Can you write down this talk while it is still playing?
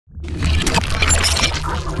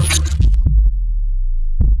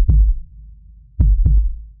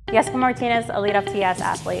Yessica Martinez, Elite FTS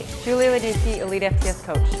athlete. Julie Ladewski, Elite FTS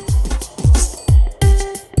coach.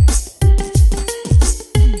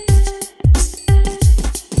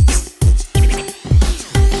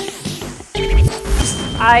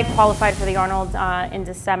 I qualified for the Arnold in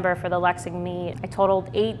December for the Lexington meet. I totaled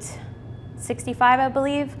 865, I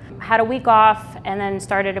believe. Had a week off and then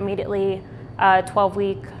started immediately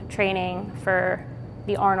 12-week training for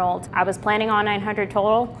the Arnold. I was planning on 900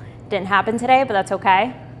 total. Didn't happen today, but that's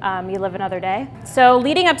okay. You live another day. So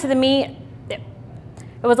leading up to the meet, it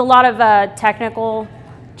was a lot of technical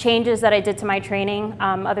changes that I did to my training.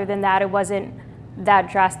 Other than that, it wasn't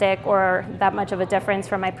that drastic or that much of a difference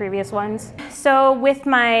from my previous ones. So with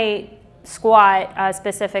my squat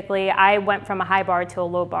specifically, I went from a high bar to a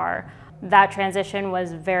low bar. That transition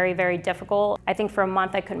was very, very difficult. I think for a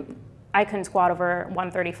month I couldn't squat over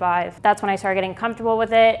 135. That's when I started getting comfortable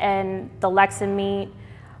with it, and the Lexington meet,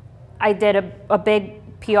 I did a big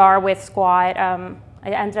PR with squat. I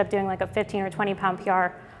ended up doing like a 15 or 20 pound PR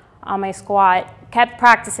on my squat, kept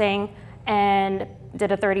practicing, and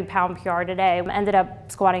did a 30-pound PR today. Ended up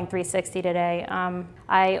squatting 360 today.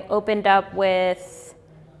 I opened up with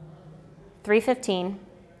 315.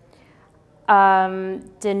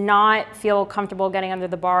 Did not feel comfortable getting under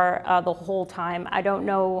the bar the whole time. I don't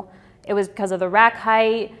know, it was because of the rack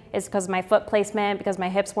height, it's because of my foot placement, because my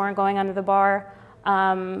hips weren't going under the bar.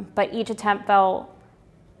 But each attempt felt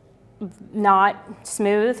not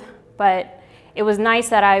smooth, but it was nice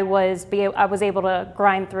that I was able to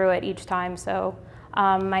grind through it each time. So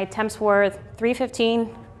my attempts were 315,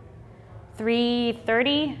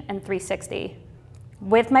 330, and 360.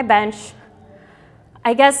 With my bench,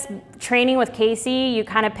 I guess training with Casey, you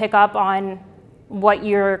kind of pick up on what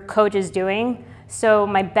your coach is doing. So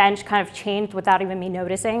my bench kind of changed without even me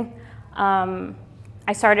noticing. I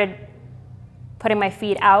started putting my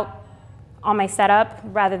feet out on my setup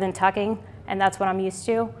rather than tucking, and that's what I'm used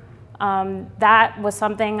to. That was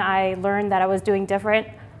something I learned that I was doing different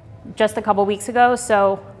just a couple weeks ago.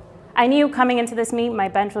 So I knew coming into this meet, my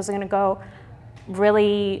bench wasn't gonna go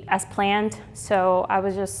really as planned. So I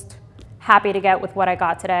was just happy to get with what I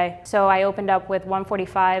got today. So I opened up with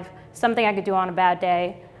 145, something I could do on a bad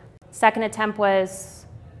day. Second attempt was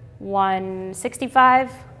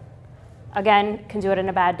 165. Again, can do it in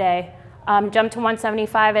a bad day. Jumped to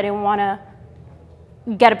 175. I didn't want to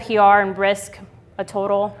get a PR and risk a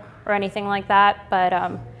total or anything like that, but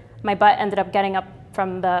my butt ended up getting up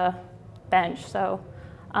from the bench. So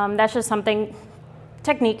that's just something,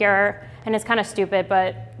 technique error, and it's kind of stupid,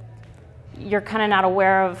 but you're kind of not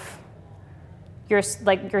aware of your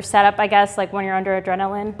setup, I guess, like when you're under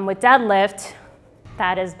adrenaline. With deadlift,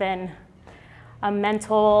 that has been a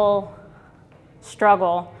mental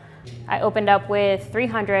struggle. I opened up with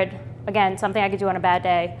 300, again, something I could do on a bad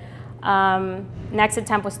day. Next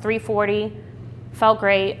attempt was 340, felt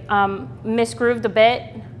great. Misgrooved a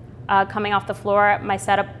bit coming off the floor. My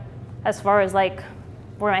setup, as far as like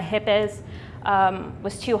where my hip is,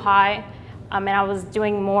 was too high. And I was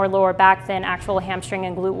doing more lower back than actual hamstring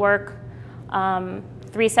and glute work.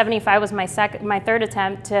 375 was my third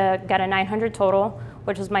attempt to get a 900 total,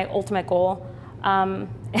 which was my ultimate goal. And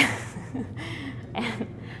I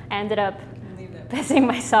ended up pissing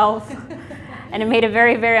myself, and it made it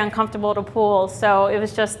very, very uncomfortable to pull. So it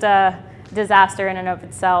was just a disaster in and of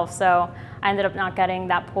itself. So I ended up not getting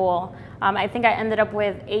that pull. I think I ended up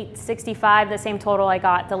with 865, the same total I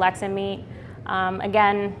got the Lexington meet.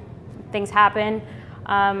 Again, things happen.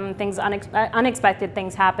 Unexpected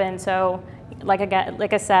things happen. So like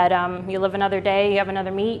I said, you live another day, you have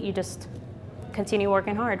another meet, you just continue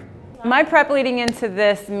working hard. My prep leading into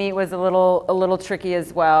this meet was a little tricky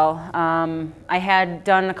as well. I had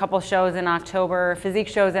done a couple shows in October, physique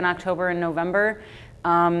shows in October and November,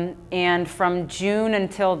 and from June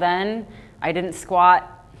until then, I didn't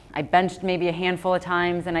squat. I benched maybe a handful of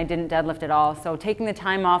times, and I didn't deadlift at all. So taking the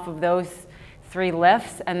time off of those 3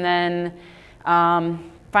 lifts, and then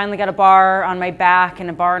finally got a bar on my back and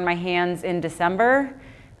a bar in my hands in December.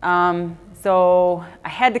 So I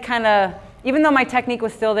had to kind of, even though my technique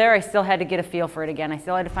was still there, I still had to get a feel for it again. I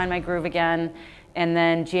still had to find my groove again. And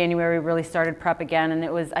then January really started prep again.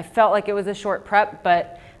 And I felt like it was a short prep,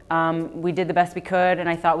 but we did the best we could. And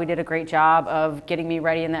I thought we did a great job of getting me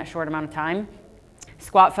ready in that short amount of time.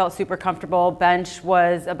 Squat felt super comfortable. Bench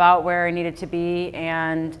was about where I needed to be.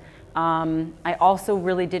 And I also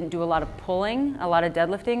really didn't do a lot of pulling, a lot of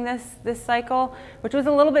deadlifting this cycle, which was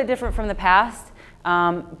a little bit different from the past.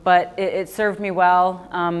 But it served me well.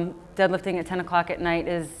 Deadlifting at 10 o'clock at night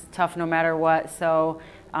is tough no matter what. So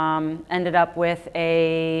ended up with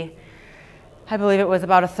I believe it was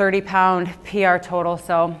about a 30-pound PR total.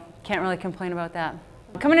 So can't really complain about that.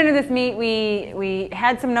 Coming into this meet, we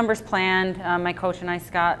had some numbers planned. My coach and I,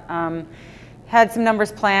 Scott, had some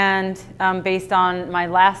numbers planned based on my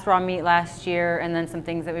last raw meet last year and then some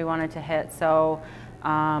things that we wanted to hit. So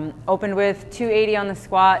opened with 280 on the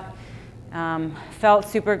squat. Felt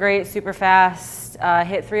super great, super fast.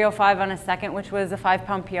 Hit 305 on a second, which was a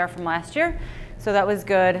 5-pound PR from last year. So that was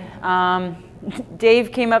good.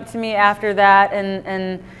 Dave came up to me after that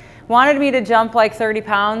and wanted me to jump like 30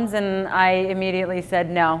 pounds, and I immediately said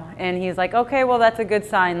no. And he's like, okay, well, that's a good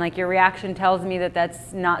sign. Like, your reaction tells me that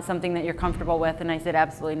that's not something that you're comfortable with. And I said,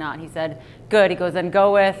 absolutely not. He said, good. He goes, then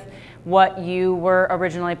go with what you were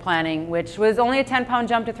originally planning, which was only a 10-pound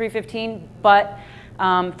jump to 315. But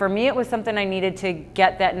for me, it was something I needed to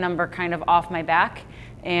get that number kind of off my back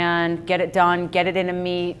and get it done, get it in a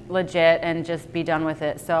meet legit, and just be done with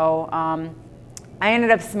it. So I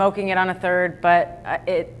ended up smoking it on a third, but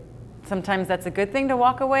sometimes that's a good thing to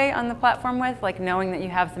walk away on the platform with, like knowing that you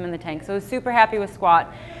have some in the tank. So I was super happy with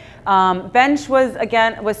squat. Bench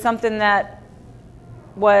was something that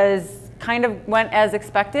was kind of went as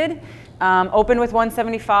expected. Opened with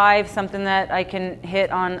 175, something that I can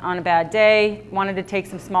hit on a bad day. Wanted to take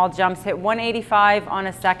some small jumps, hit 185 on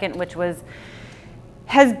a second, which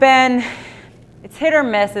it's hit or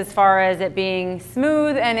miss as far as it being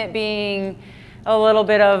smooth and it being a little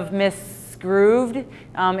bit of misgrooved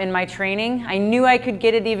in my training. I knew I could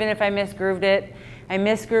get it even if I misgrooved it. I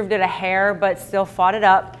misgrooved it a hair, but still fought it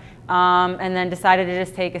up. And then decided to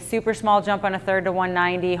just take a super small jump on a third to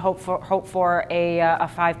 190, hope for a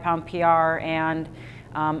 5-pound PR, and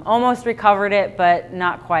almost recovered it, but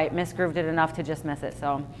not quite. Misgrooved it enough to just miss it.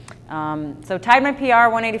 So, so tied my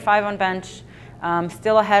PR, 185 on bench.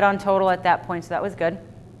 Still ahead on total at that point, so that was good.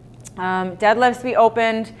 Deadlifts we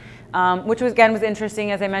opened, which was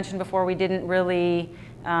interesting. As I mentioned before, we didn't really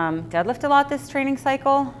deadlift a lot this training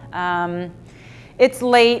cycle. It's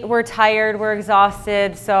late, we're tired, we're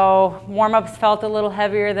exhausted, so warm-ups felt a little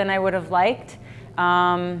heavier than I would have liked.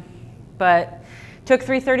 But took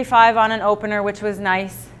 335 on an opener, which was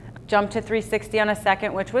nice. Jumped to 360 on a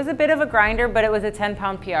second, which was a bit of a grinder, but it was a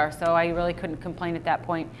 10-pound PR, so I really couldn't complain at that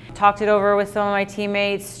point. Talked it over with some of my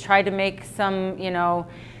teammates, tried to make some,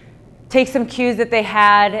 take some cues that they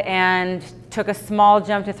had, and took a small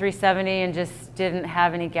jump to 370 and just didn't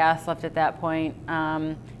have any gas left at that point.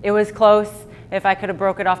 It was close. If I could have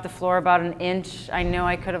broke it off the floor about an inch, I know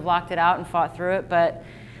I could have locked it out and fought through it, but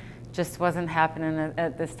just wasn't happening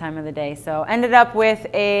at this time of the day. So ended up with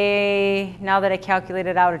now that I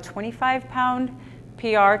calculated out, a 25-pound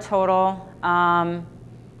PR total.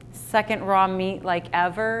 Second raw meet like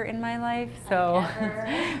ever in my life. So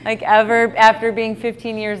like ever after being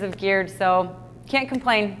 15 years of geared. So can't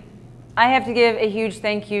complain. I have to give a huge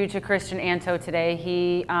thank you to Christian Anto today.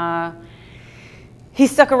 He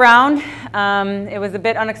stuck around. It was a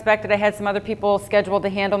bit unexpected. I had some other people scheduled to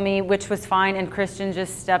handle me, which was fine, and Christian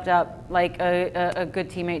just stepped up like a good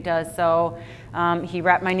teammate does. So he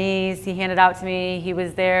wrapped my knees, he handed out to me, he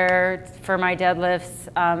was there for my deadlifts.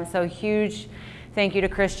 So huge thank you to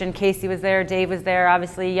Christian. Casey was there, Dave was there,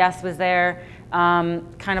 obviously Yes was there,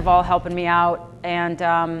 kind of all helping me out. And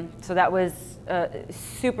so that was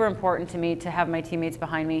super important to me to have my teammates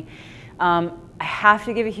behind me. I have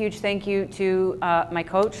to give a huge thank you to my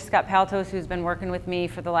coach, Scott Paltos, who's been working with me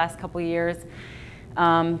for the last couple years.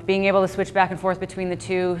 Being able to switch back and forth between the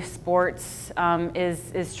two sports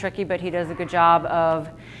is tricky, but he does a good job of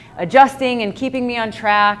adjusting and keeping me on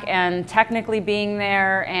track and technically being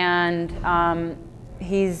there. And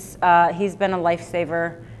he's been a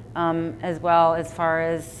lifesaver as well, as far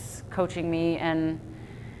as coaching me and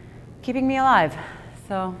keeping me alive.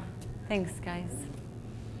 So thanks, guys.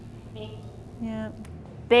 Yeah.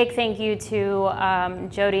 Big thank you to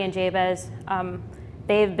Jody and Jabez.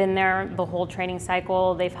 They've been there the whole training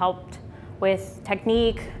cycle. They've helped with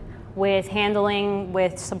technique, with handling,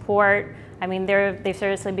 with support. I mean, they've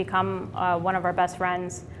seriously become one of our best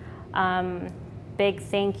friends. Big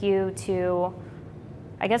thank you to,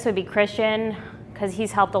 I guess it would be Christian, because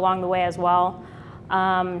he's helped along the way as well.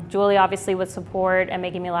 Julie, obviously, with support and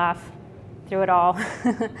making me laugh through it all.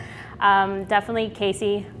 Definitely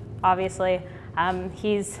Casey. Obviously,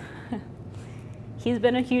 he's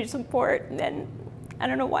been a huge support, and I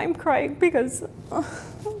don't know why I'm crying, because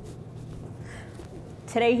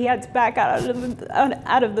today he had to back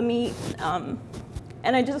out of the meet,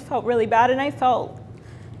 and I just felt really bad, and I felt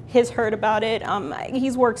his hurt about it.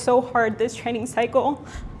 He's worked so hard this training cycle,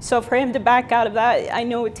 so for him to back out of that, I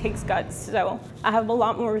know it takes guts. So I have a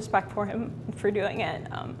lot more respect for him for doing it.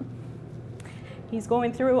 He's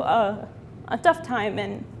going through a tough time,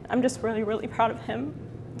 and I'm just really, really proud of him.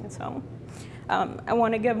 And so I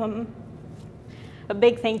want to give him a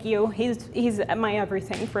big thank you. He's my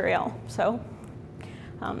everything for real. So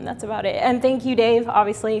that's about it. And thank you, Dave,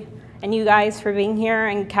 obviously, and you guys for being here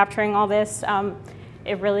and capturing all this.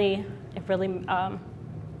 It really,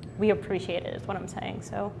 we appreciate it, is what I'm saying.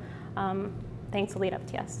 So thanks,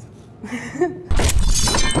 elitefts.